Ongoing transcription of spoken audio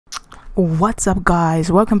What's up,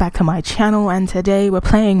 guys? Welcome back to my channel, and today we're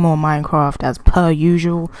playing more Minecraft as per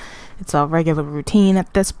usual. It's our regular routine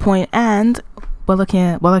at this point, and we're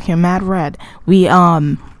looking mad red. We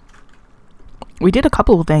did a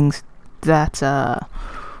couple of things that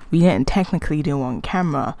we didn't technically do on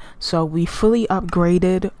camera. So we fully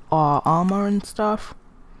upgraded our armor and stuff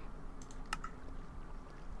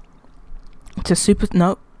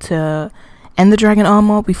to Ender Dragon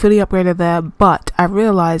armor. We fully upgraded there, but I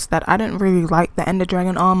realized that I didn't really like the Ender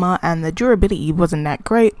Dragon armor and the durability wasn't that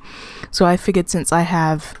great. So I figured, since I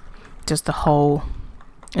have just a whole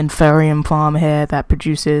Inferium farm here that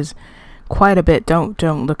produces quite a bit. Don't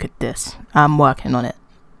look at this. I'm working on it,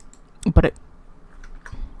 but it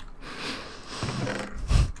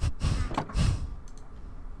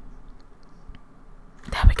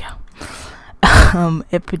there we go.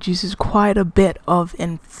 It produces quite a bit of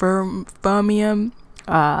Inferium,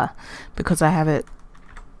 because I have it.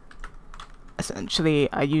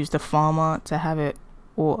 Essentially, I use the farmer to have it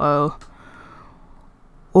auto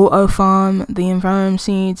farm the Inferium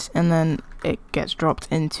seeds, and then it gets dropped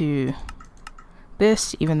into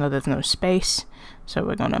this, even though there's no space. So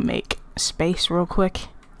we're gonna make space real quick.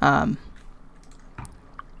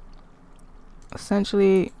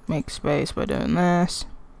 Essentially, make space by doing this,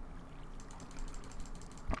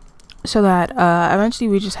 so that eventually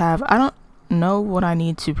we just have, I don't know what I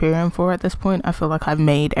need Superium for at this point. I feel like I've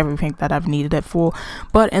made everything that I've needed it for,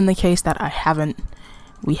 but in the case that I haven't,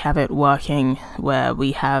 we have it working where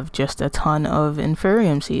we have just a ton of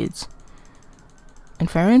Inferium seeds.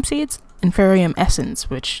 Inferium essence,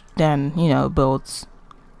 which then, you know, builds,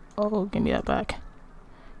 oh, give me that back,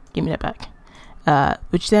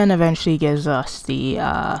 which then eventually gives us the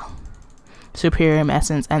Superium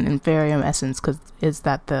essence and Inferium essence, because is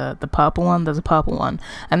that the purple one? There's a purple one,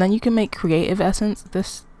 and then you can make creative essence.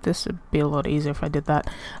 This would be a lot easier if I did that.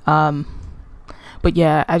 But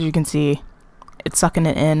yeah, as you can see, it's sucking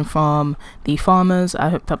it in from the farmers. I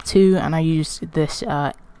hooked up 2, and I used this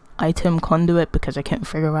item conduit because I couldn't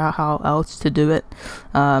figure out how else to do it.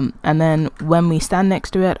 And then when we stand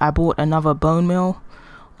next to it, I bought another bone meal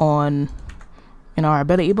in our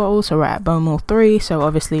ability bottle, so we're at bone meal 3. So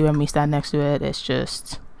obviously when we stand next to it, it's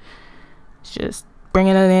just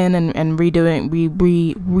bringing it in and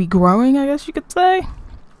regrowing, I guess you could say,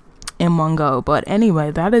 in one go. But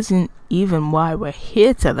anyway, that isn't even why we're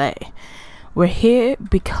here today. We're here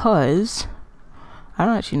because I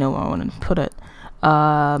don't actually know where I want to put it.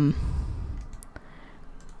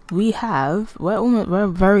 We're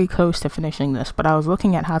very close to finishing this, but I was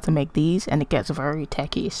looking at how to make these, and it gets very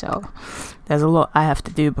techy, so there's a lot I have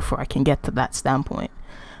to do before I can get to that standpoint.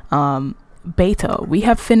 Beta, we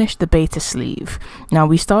have finished the beta sleeve. Now,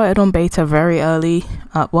 we started on beta very early,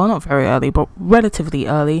 well, not very early, but relatively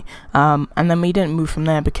early, and then we didn't move from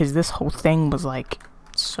there because this whole thing was like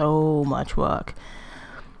so much work.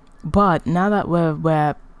 But now that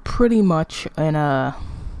we're pretty much in a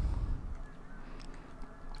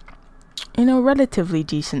relatively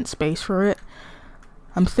decent space for it,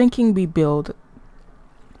 I'm thinking we build,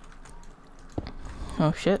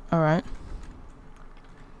 oh shit, alright,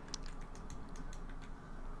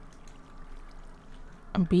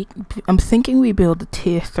 I'm thinking we build a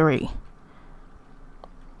tier 3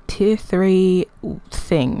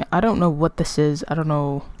 thing. I don't know what this is. I don't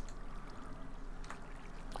know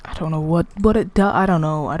what it does. I don't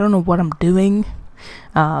know what I'm doing.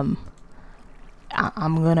 I'm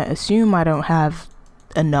gonna assume I don't have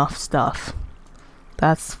enough stuff.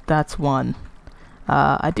 That's one.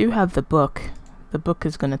 I do have the book. The book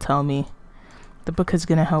is gonna tell me. The book is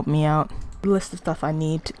gonna help me out. The list of stuff I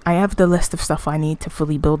need. I have the list of stuff I need to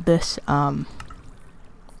fully build this.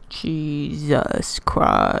 Jesus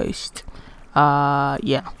Christ.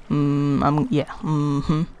 Yeah. I'm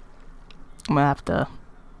gonna have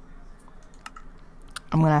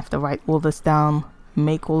to write all this down,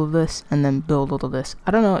 make all of this, and then build all of this.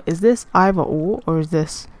 I don't know, is this either or is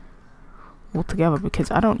this all together? Because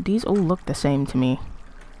these all look the same to me.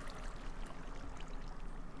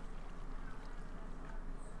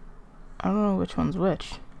 I don't know which one's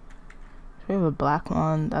which. We have a black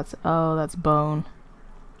one. That's bone.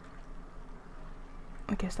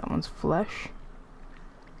 I guess that one's flesh.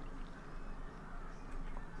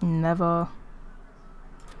 Never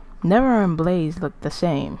and Blaze look the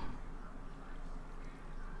same.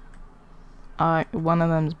 One of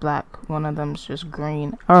them's black, one of them's just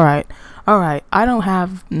green. Alright. I don't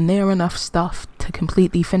have near enough stuff to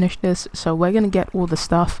completely finish this, so we're gonna get all the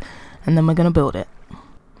stuff and then we're gonna build it.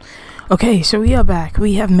 Okay, so we are back.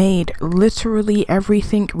 We have made literally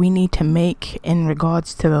everything we need to make in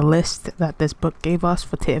regards to the list that this book gave us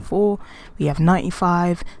for tier 4. We have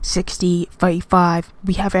 95, 60, 35.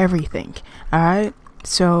 We have everything. Alright,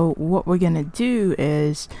 so what we're gonna do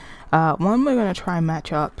is, one, we're gonna try and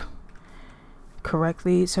match up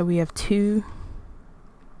correctly. So we have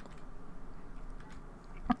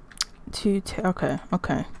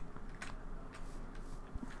okay.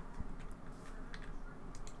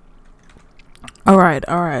 All right.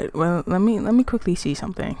 Well, let me quickly see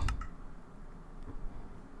something.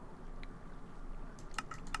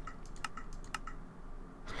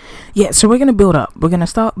 Yeah, so we're gonna build up. We're gonna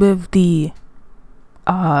start with the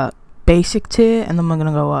basic tier, and then we're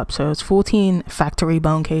gonna go up. So it's 14 factory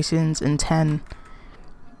bone casings and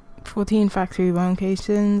 14 factory bone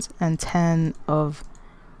casings and 10 of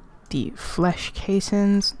the flesh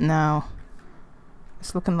casings. Now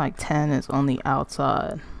it's looking like 10 is on the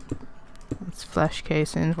outside. It's flesh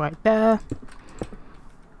casings right there.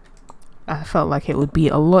 I felt like it would be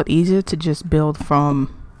a lot easier to just build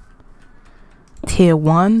from tier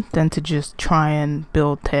 1 than to just try and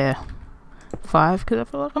build tier 5, because I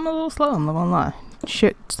feel like I'm a little slow, I'm not gonna lie.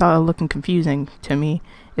 Shit started looking confusing to me.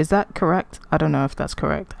 Is that correct? I don't know if that's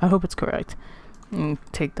correct. I hope it's correct.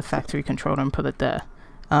 Take the factory controller and put it there.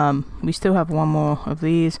 We still have one more of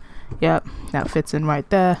these. Yep, that fits in right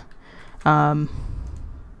there.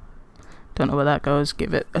 Don't know where that goes.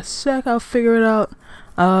 Give it a sec, I'll figure it out.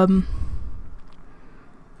 Oh,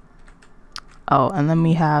 and then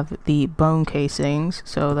we have the bone casings.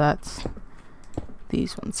 So that's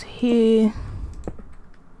these ones here.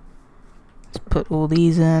 Let's put all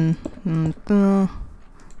these in.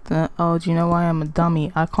 Oh, do you know why I'm a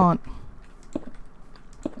dummy? I can't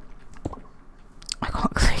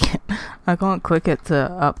click it. I can't click it to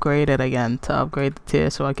upgrade it again, to upgrade the tier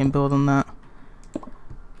so I can build on that.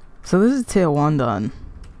 So this is tier 1 done.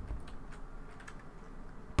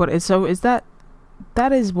 But it's, so is that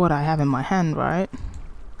is what I have in my hand, right?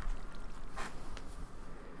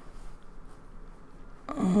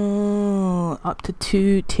 Oh, up to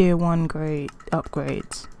 2 tier 1 grade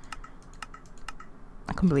upgrades.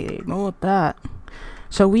 I completely ignored that.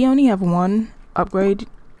 So we only have 1 upgrade,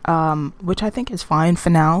 which I think is fine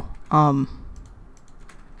for now.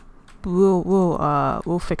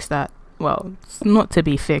 We'll fix that. Well, it's not to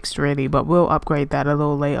be fixed really, but we'll upgrade that a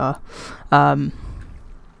little later. We're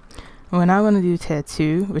now going to do tier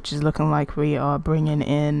 2, which is looking like we are bringing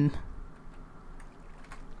in,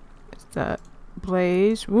 is that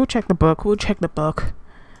Blaze? We'll check the book.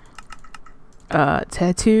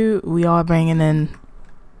 Tier 2, we are bringing in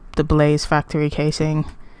the Blaze factory casing.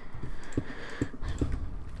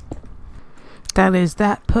 That is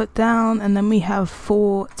that put down, and then we have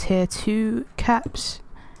 4 tier 2 caps.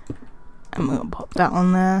 I'm gonna pop that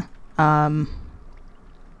on there. I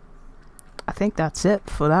think that's it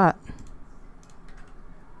for that.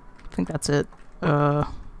 I think that's it. Let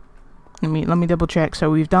me double check. So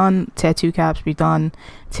we've done tier 2 caps, we've done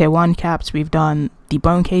tier 1 caps, we've done the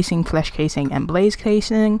bone casing, flesh casing, and blaze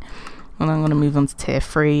casing. And I'm gonna move on to tier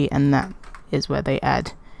 3, and that is where they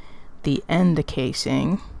add the ender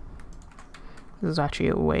casing. This is actually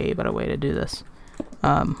a way better way to do this.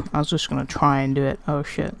 I was just gonna try and do it. Oh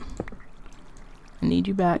shit. I need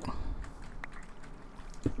you back.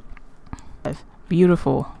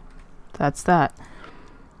 Beautiful. That's that.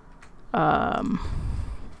 And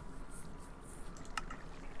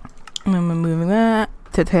then we're moving that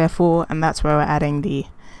to tier 4, and that's where we're adding the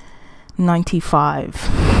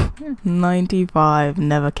 95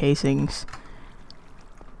 never casings.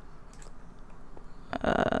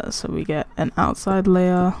 So we get an outside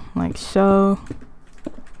layer like so.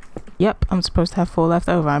 Yep, I'm supposed to have 4 left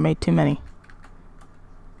over. I made too many.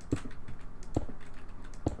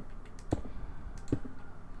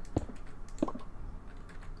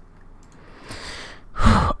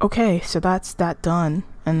 Okay, so that's that done,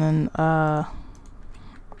 and then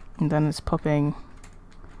it's popping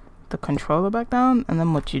the controller back down, and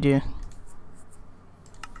then what you do?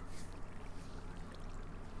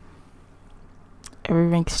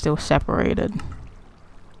 Everything's still separated.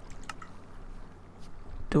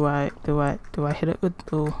 Do I hit it with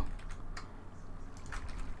the?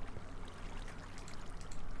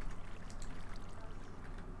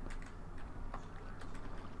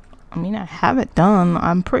 I mean, I have it done.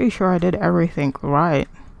 I'm pretty sure I did everything right.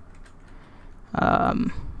 I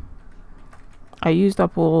used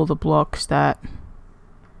up all the blocks that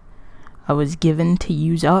I was given to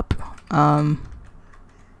use up.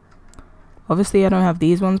 Obviously I don't have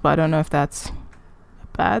these ones, but I don't know if that's a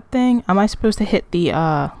bad thing. Am I supposed to hit the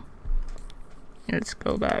let's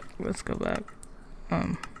go back.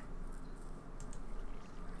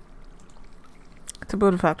 To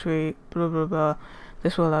build a factory, blah blah blah.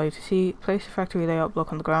 This will allow you to see. Place the factory layout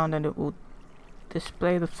block on the ground and it will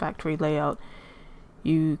display the factory layout.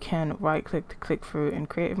 You can right click to click through. In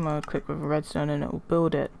creative mode, click with a redstone and it will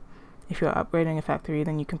build it. If you're upgrading a factory,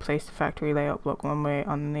 then you can place the factory layout block one way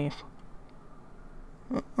underneath.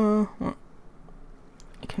 You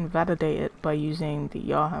can validate it by using the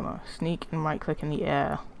Yar hammer. Sneak and right click in the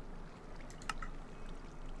air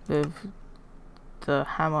with the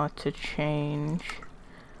hammer to change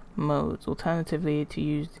modes. Alternatively, to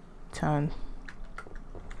use turn.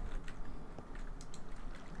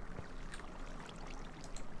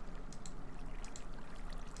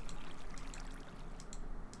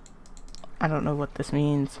 I don't know what this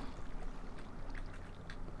means.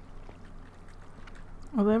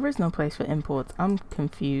 Well, there is no place for imports. I'm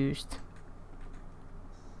confused.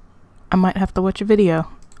 I might have to watch a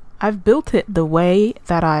video. I've built it the way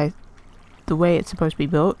it's supposed to be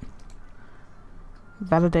built.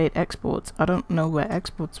 Validate exports. I don't know where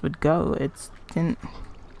exports would go.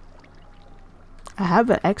 I have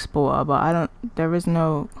an exporter, but there was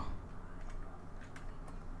no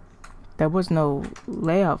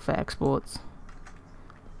layout for exports.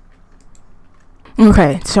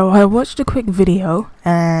 Okay, so I watched a quick video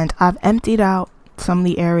and I've emptied out some of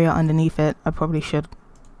the area underneath it. I probably should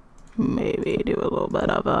maybe do a little bit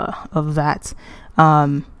of that.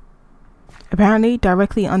 Apparently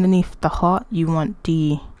directly underneath the heart you want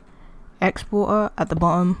the exporter at the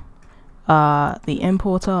bottom, the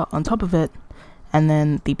importer on top of it, and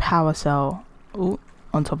then the power cell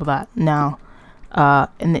on top of that. Now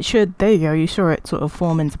and it should, there you go, you saw it sort of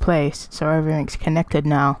form into place, so everything's connected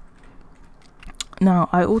now. Now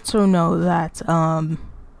I also know that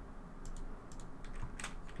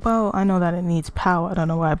well, I know that it needs power. I don't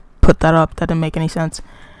know why I put that up, that didn't make any sense.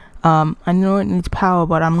 I know it needs power,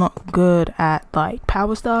 but I'm not good at like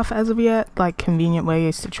power stuff as of yet, like convenient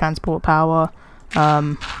ways to transport power.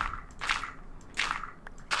 We're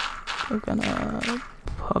gonna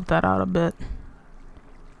pop that out a bit.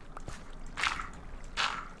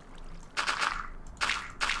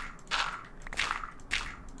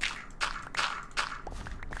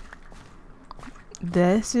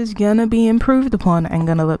 This is gonna be improved upon and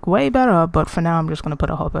gonna look way better, but for now I'm just gonna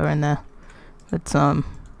put a hopper in there. Let's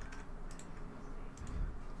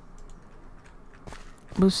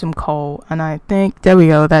with some coal, and I think there we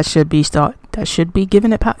go, that should be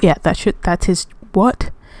giving it power. Yeah, that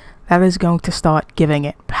is going to start giving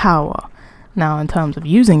it power. Now in terms of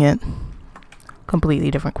using it,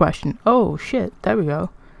 completely different question. Oh shit, there we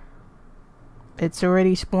go. It's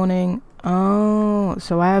already spawning. Oh,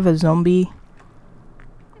 so I have a zombie.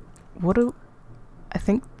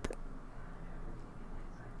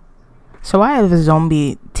 So I have a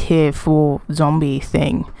zombie tier 4 zombie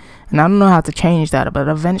thing, and I don't know how to change that, but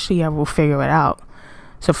eventually I will figure it out.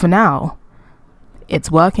 So for now, it's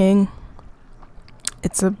working.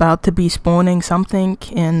 It's about to be spawning something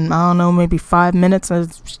in, I don't know, maybe 5 minutes.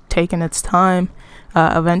 It's taking its time.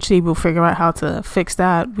 Eventually we'll figure out how to fix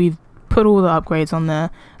that. We've put all the upgrades on there.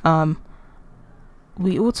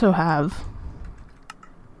 We also have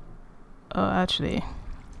actually,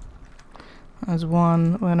 there's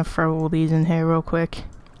one. We're gonna throw all these in here real quick.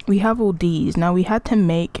 We have all these. Now we had to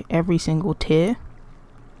make every single tier,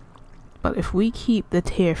 but if we keep the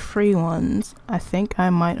tier 3 ones, I think I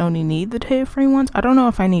might only need the tier 3 ones. I don't know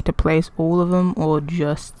if I need to place all of them or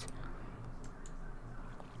just,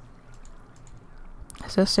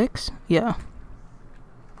 is that 6? Yeah.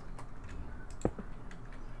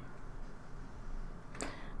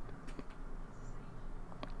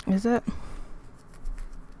 Is it?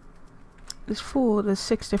 There's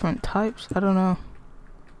 6 different types. I don't know.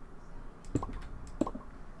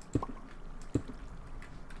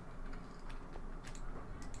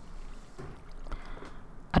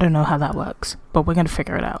 I don't know how that works, but we're gonna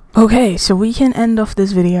figure it out. Okay, so we can end off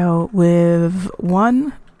this video with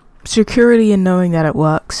 1, security and knowing that it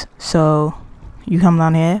works. So you come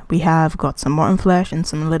down here, we have got some rotten flesh and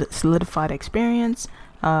some solidified experience.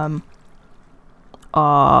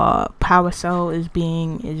 Our power cell is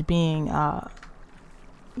being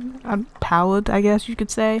powered, I guess you could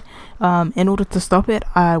say. In order to stop it,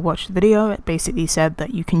 I watched the video. It basically said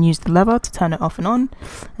that you can use the lever to turn it off and on,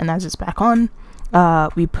 and as it's back on,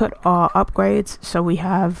 we put our upgrades. So we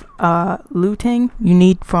have looting. You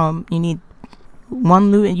need 1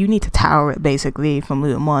 loot, and you need to tower it basically from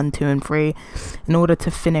loot 1, 2, and 3 in order to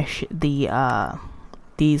finish the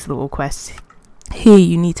these little quests. Here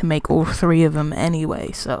you need to make all 3 of them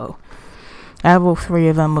anyway, so I have all 3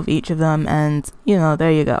 of them of each of them, and you know,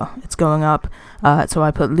 there you go, it's going up. So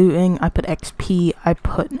I put looting, I put XP, I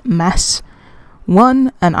put mass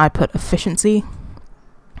 1, and I put efficiency.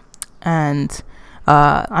 and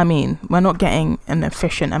I mean, we're not getting an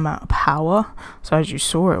efficient amount of power. So as you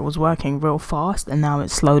saw, it was working real fast, and now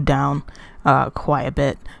it's slowed down quite a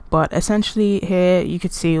bit. But essentially here you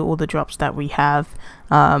could see all the drops that we have.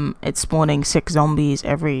 It's spawning 6 zombies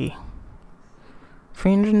every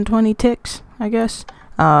 320 ticks, I guess.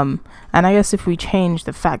 And I guess if we change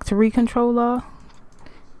the factory controller,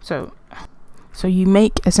 so you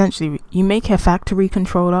make a factory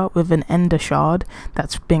controller with an ender shard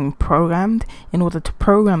that's being programmed. In order to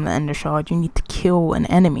program the ender shard, you need to kill an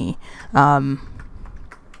enemy.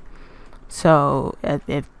 So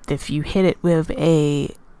if you hit it with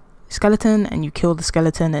a skeleton and you kill the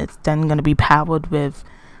skeleton, it's then going to be powered with,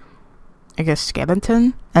 I guess,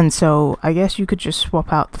 skeleton. And so I guess you could just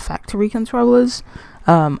swap out the factory controllers.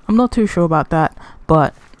 I'm not too sure about that,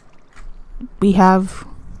 but we have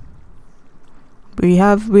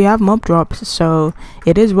mob drops, so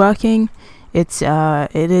it is working. It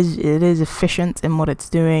is efficient in what it's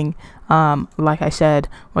doing. Like I said,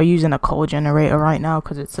 we're using a coal generator right now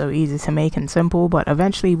because it's so easy to make and simple, but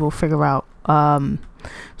eventually we'll figure out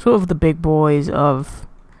sort of the big boys of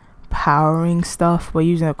powering stuff. We're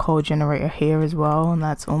using a coal generator here as well, and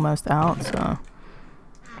that's almost out, so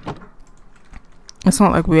it's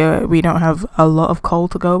not like we don't have a lot of coal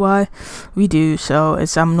to go by. We do, so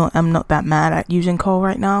I'm not that mad at using coal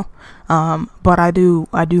right now. But I do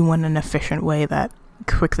want an efficient way that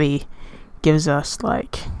quickly gives us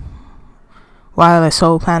like wireless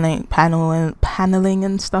solar paneling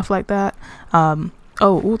and stuff like that. Oh,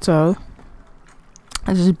 also,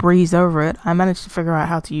 I just breezed over it. I managed to figure out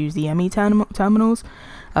how to use the ME terminals.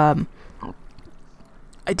 I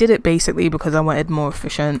did it basically because I wanted more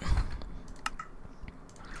efficient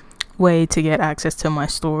way to get access to my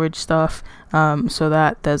storage stuff, so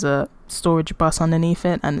that there's a storage bus underneath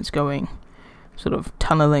it and it's going sort of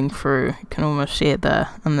tunneling through. You can almost see it there,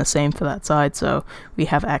 and the same for that side, so we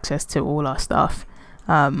have access to all our stuff,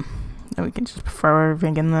 and we can just throw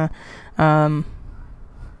everything in there.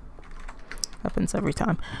 Happens every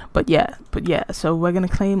time, but yeah, so we're gonna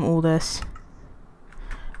claim all this.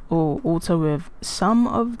 Also with some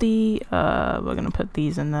of the we're gonna put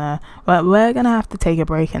these in there, but we're gonna have to take a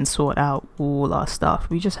break and sort out all our stuff.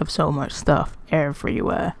 We just have so much stuff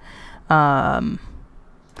everywhere. We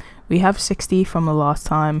have 60 from the last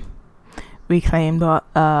time we claimed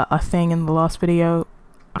a thing in the last video.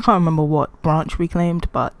 I can't remember what branch we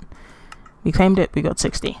claimed, but we claimed it. We got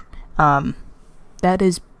 60. That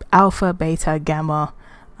is alpha, beta, gamma,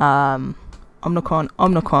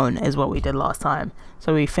 Omicron is what we did last time.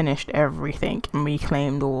 So we finished everything and we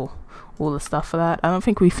claimed all the stuff for that. I don't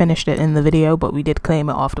think we finished it in the video, but we did claim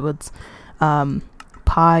it afterwards.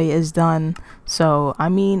 Pi is done. So I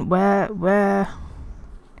mean, we're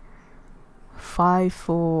 5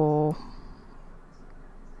 for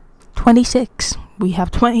 26. We have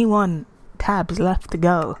 21 tabs left to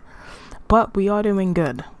go, but we are doing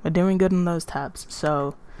good. We're doing good in those tabs.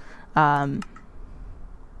 So I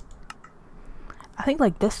think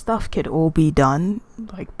like this stuff could all be done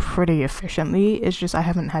like pretty efficiently. It's just I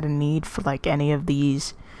haven't had a need for like any of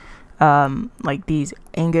these like these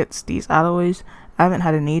ingots, these alloys. I haven't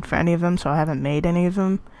had a need for any of them, so I haven't made any of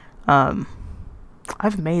them.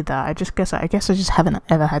 I've made that. I guess I just haven't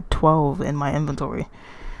ever had 12 in my inventory.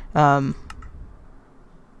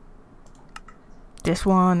 This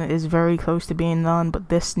one is very close to being done, but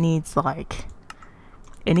this needs like,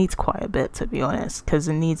 it needs quite a bit, to be honest, because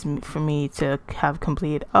it needs for me to have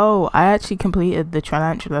completed. Oh, I actually completed the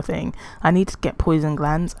tarantula thing. I need to get poison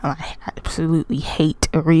glands, and I absolutely hate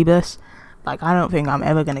Erebus. Like, I don't think I'm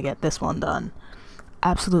ever gonna get this one done.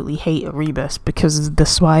 Absolutely hate Erebus because of the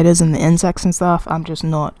spiders and the insects and stuff. I'm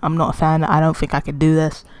not a fan. I don't think I could do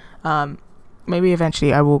this. Maybe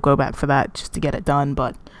eventually I will go back for that just to get it done,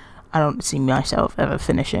 but I don't see myself ever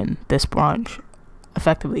finishing this branch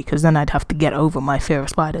effectively, because then I'd have to get over my fear of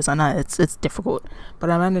spiders, and it's difficult. But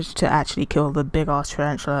I managed to actually kill the big ass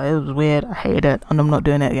tarantula. It was weird. I hated it, and I'm not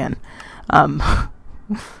doing it again.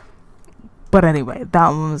 But anyway, that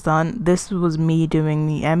one was done. This was me doing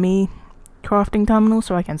the ME crafting terminal,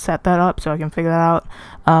 so I can set that up, so I can figure that out.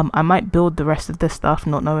 I might build the rest of this stuff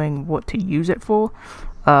not knowing what to use it for.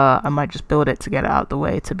 I might just build it to get it out the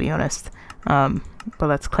way, to be honest. But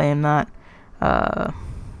let's claim that.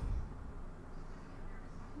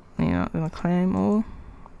 You're not gonna claim all?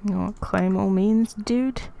 You know what claim all means,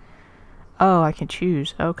 dude? Oh, I can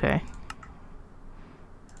choose. Okay.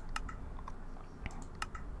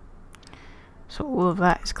 So all of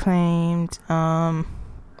that is claimed. And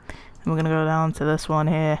we're gonna go down to this one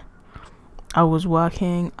here. I was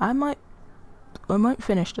working. I might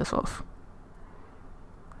finish this off.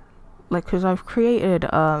 Like, cause I've created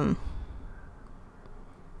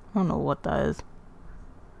I don't know what that is.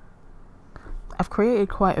 I've created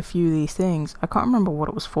quite a few of these things. I can't remember what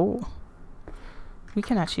it was for. We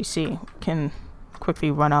can actually see. We can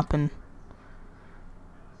quickly run up and...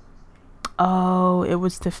 Oh, it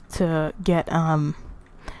was to get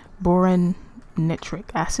boron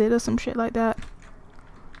nitric acid or some shit like that.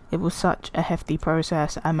 It was such a hefty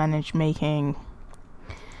process. I managed making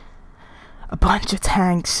a bunch of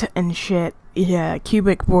tanks and shit. Yeah,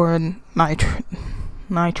 cubic boron nitride,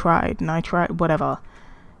 whatever.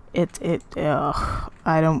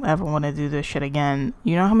 I don't ever want to do this shit again.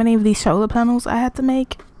 You know how many of these solar panels I had to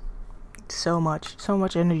make? So much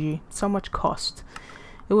energy, so much cost.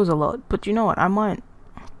 It was a lot. But you know what? I might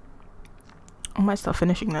start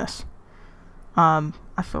finishing this. I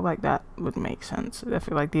feel like that would make sense. I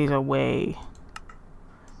feel like these are way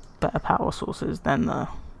better power sources than the...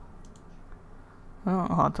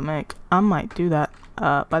 Oh, hard to make. I might do that.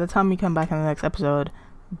 By the time we come back in the next episode,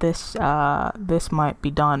 this might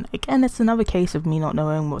be done. Again, it's another case of me not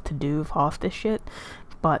knowing what to do with half this shit.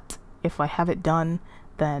 But if I have it done,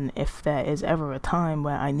 then if there is ever a time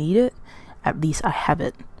where I need it, at least I have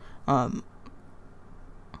it. For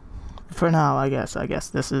now, I guess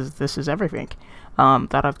this is everything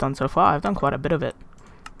that I've done so far. I've done quite a bit of it.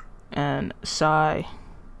 And Psy,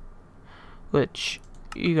 which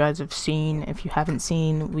you guys have seen. If you haven't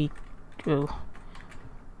seen, we will...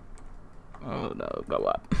 Oh no, go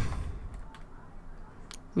up.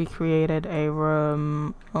 We created a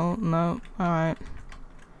room. Oh no, alright. I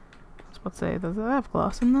was about to say, does it have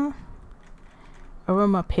glass in there? A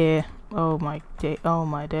room up here. Oh my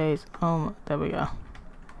days. There we go.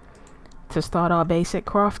 To start our basic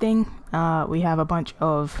crafting, we have a bunch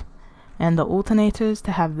of ender alternators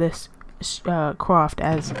to have this craft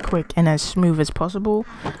as quick and as smooth as possible.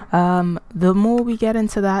 The more we get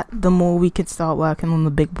into that, the more we can start working on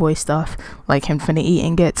the big boy stuff like infinity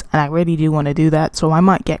ingots, and I really do want to do that, so I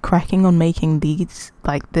might get cracking on making these,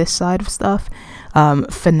 like this side of stuff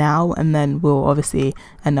for now, and then we'll obviously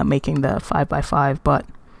end up making the 5x5. But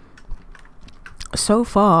so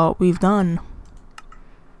far we've done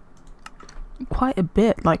quite a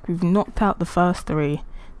bit. Like, we've knocked out the first 3.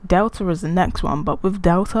 Delta is the next one, but with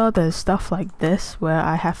Delta there's stuff like this where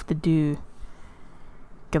I have to do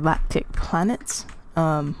galactic planets.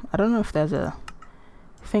 I don't know if there's a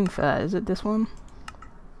thing for that. Is it this one?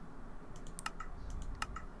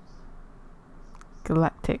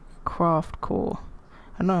 Galactic craft core.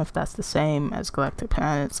 I don't know if that's the same as galactic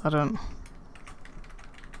planets. I don't...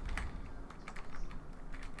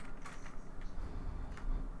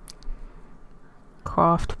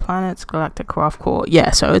 Craft planets, galactic craft core.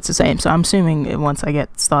 Yeah, so it's the same. So I'm assuming once I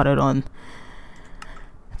get started on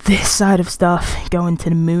this side of stuff, going to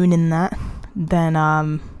the moon in that, then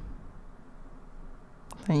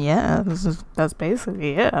yeah, that's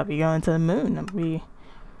basically it. I'll be going to the moon.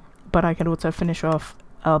 But I could also finish off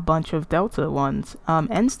a bunch of Delta ones.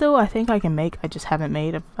 And still, I think I can make. I just haven't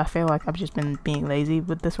made. I feel like I've just been being lazy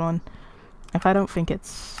with this one. If I don't think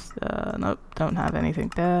it's nope, don't have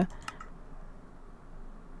anything there.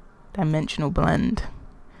 Dimensional blend.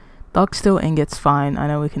 Dark steel ingots, fine. I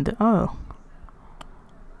know we can do... Oh.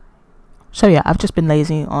 So yeah, I've just been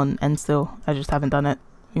lazy on end steel. I just haven't done it.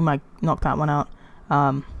 We might knock that one out.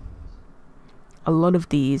 A lot of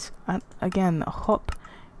these... again, hop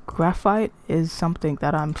graphite is something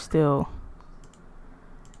that I'm still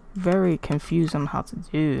very confused on how to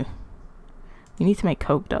do. We need to make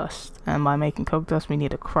coke dust. And by making coke dust, we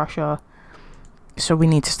need a crusher. So we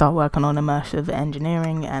need to start working on immersive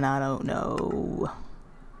engineering, and I don't know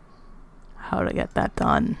how to get that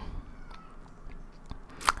done.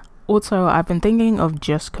 Also, I've been thinking of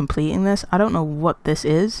just completing this. I don't know what this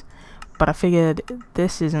is, but I figured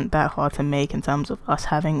this isn't that hard to make in terms of us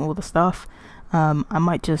having all the stuff. I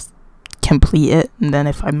might just complete it, and then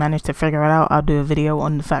if I manage to figure it out, I'll do a video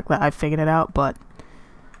on the fact that I figured it out. But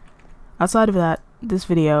outside of that, this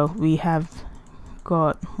video, we have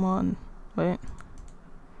got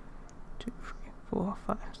 4,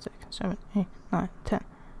 5, 6, 7, 8, 9, 10,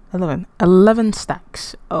 11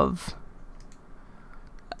 stacks of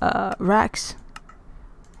racks.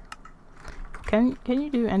 Can you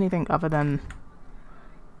do anything other than...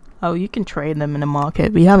 Oh, you can trade them in the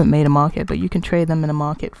market. We haven't made a market, but you can trade them in the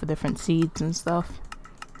market for different seeds and stuff.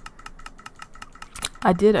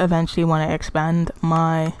 I did eventually want to expand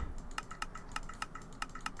my...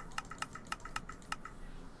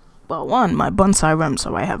 Well, 1, my bonsai room,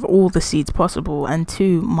 so I have all the seeds possible, and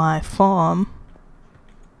 2, my farm,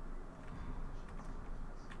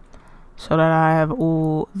 so that I have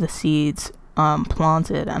all the seeds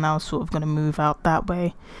planted, and I was sort of going to move out that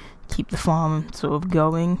way, keep the farm sort of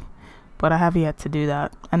going. but I have yet to do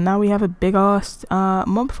that. And now we have a big ass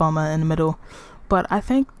mob farmer in the middle, but I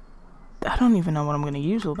don't even know what I'm gonna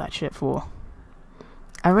use all that shit for.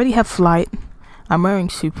 I already have flight. I'm wearing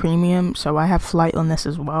Supremium, so I have flight on this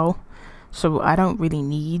as well, so I don't really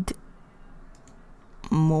need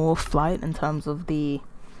more flight in terms of the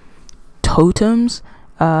totems.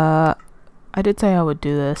 I did say I would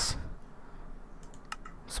do this,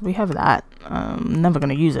 so we have that. I'm never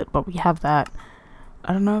gonna use it, but we have that.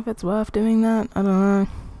 I don't know if it's worth doing that. I don't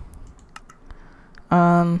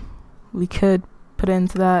know. We could put it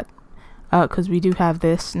into that, because we do have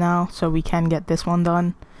this now, so we can get this one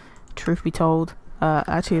done, truth be told.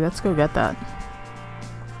 Actually, let's go get that.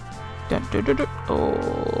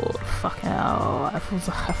 Oh, fuck hell. I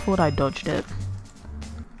thought I dodged it,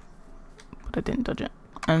 but I didn't dodge it.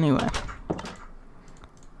 Anyway,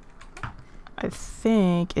 I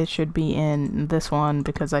think it should be in this one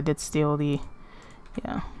because I did steal the...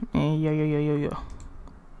 Yeah. Yo.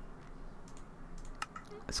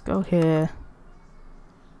 Let's go here.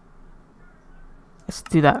 Let's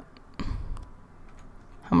do that.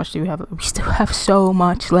 How much do we have? We still have so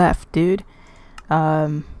much left, dude.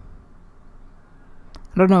 I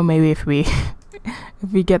don't know, maybe if we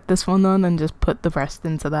if we get this one done and just put the rest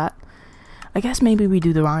into that. I guess maybe we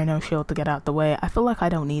do the rhino shield to get out the way. I feel like I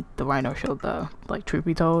don't need the rhino shield though. Like, truth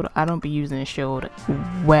be told, I don't be using a shield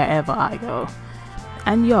wherever I go.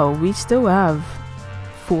 And yo, we still have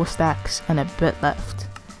 4 stacks and a bit left.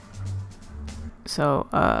 So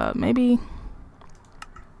maybe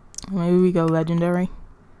we go legendary.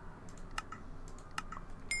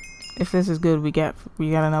 If this is good, we got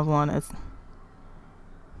another one.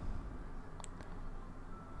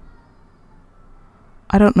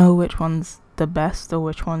 I don't know which one's the best or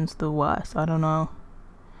which one's the worst. I don't know.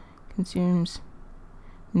 Consumes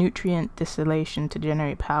nutrient distillation to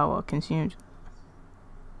generate power. Consumes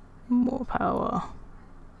more power.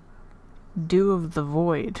 Dew of the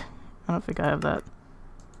Void. I don't think I have that.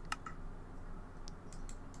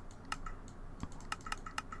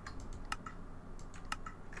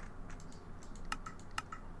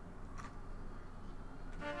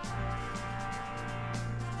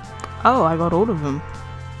 Oh, I got all of them.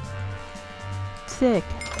 Sick.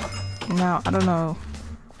 Now, I don't know.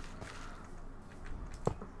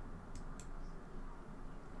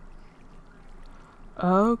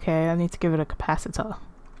 Okay, I need to give it a capacitor.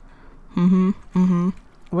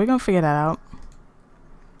 We're gonna figure that out.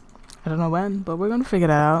 I don't know when, but we're gonna figure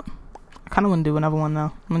that out. I kinda wanna do another one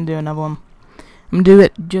though. I'm gonna do another one. I'm gonna do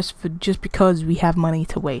it just because we have money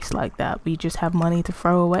to waste like that. We just have money to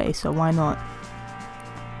throw away, so why not?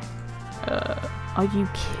 Are you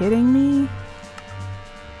kidding me?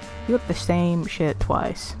 You got the same shit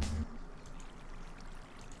twice.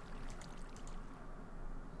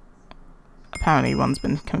 Apparently one's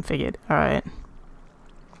been configured. Alright.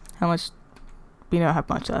 How much? We don't have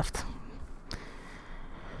much left.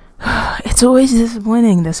 It's always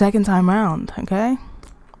disappointing the second time round, okay?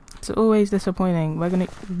 It's always disappointing. We're gonna...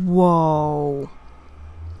 Whoa.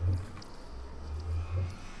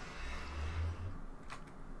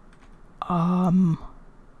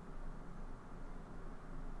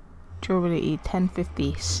 Durability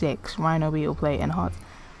 1056, Rhino Beetle Plate and Heart.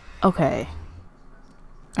 Okay.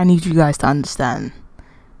 I need you guys to understand.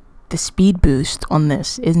 The speed boost on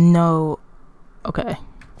this is no... Okay.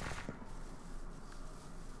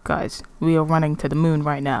 Guys, we are running to the moon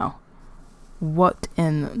right now. What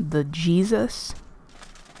in the Jesus?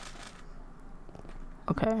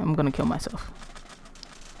 Okay, I'm gonna kill myself.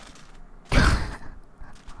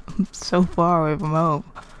 I'm so far away from home.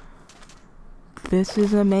 This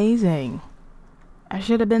is amazing. I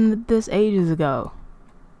should have been this ages ago.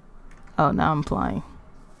 Oh, now I'm flying.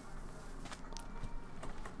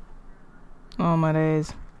 Oh my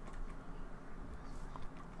days.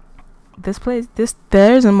 This place,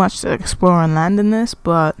 there isn't much to explore and land in this,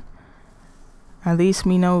 but at least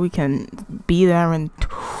we know we can be there and...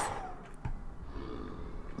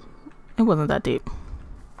 It wasn't that deep.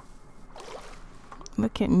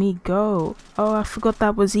 Look at me go. Oh, I forgot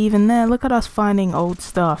that was even there. Look at us finding old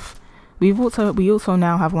stuff. We also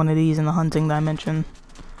now have one of these in the hunting dimension,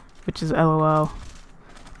 which is LOL.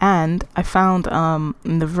 And I found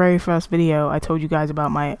in the very first video I told you guys about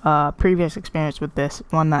my previous experience with this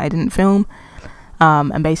one that I didn't film,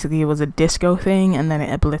 and basically it was a disco thing and then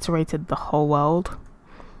it obliterated the whole world.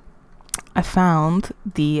 I found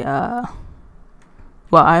the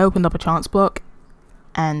well, I opened up a chance block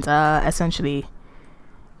and essentially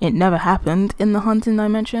it never happened in the hunting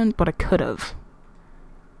dimension, but it could have.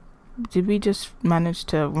 Did we just manage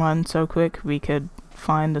to run so quick we could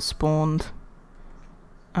find a spawned...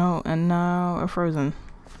 Oh, and now we're frozen.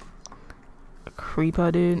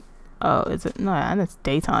 creeper, dude. Oh, is it? No, and it's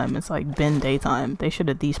daytime. It's like been daytime. They should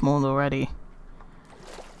have despawned already.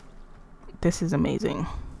 This is amazing.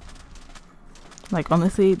 Like,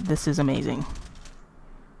 honestly, this is amazing.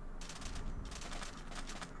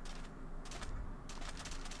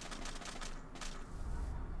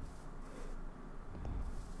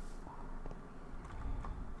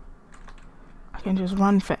 I can just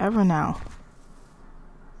run forever now.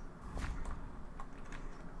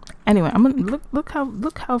 Anyway, I'm gonna look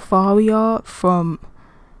how far we are from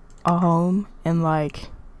our home in like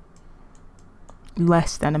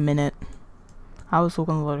less than a minute. I was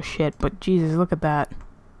talking a lot of shit, but Jesus, look at that.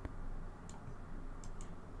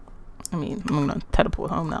 I mean, I'm gonna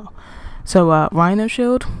teleport home now. So Rhino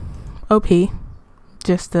Shield, OP,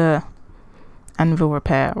 just anvil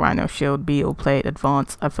repair, Rhino Shield, beetle plate,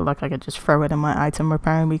 advance. I feel like I could just throw it in my item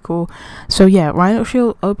repair and be cool. So yeah, Rhino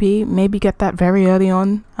Shield, OP. Maybe get that very early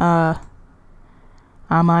on. I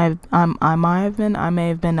may have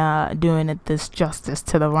been doing it this justice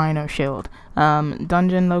to the Rhino Shield.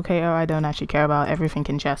 Dungeon locator, I don't actually care about. Everything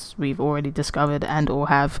in chests we've already discovered and or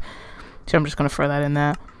have, so I'm just gonna throw that in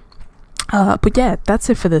there. But yeah, that's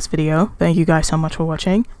it for this video. Thank you guys so much for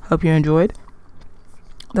watching. Hope you enjoyed.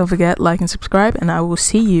 Don't forget, like and subscribe, and I will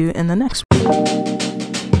see you in the next one.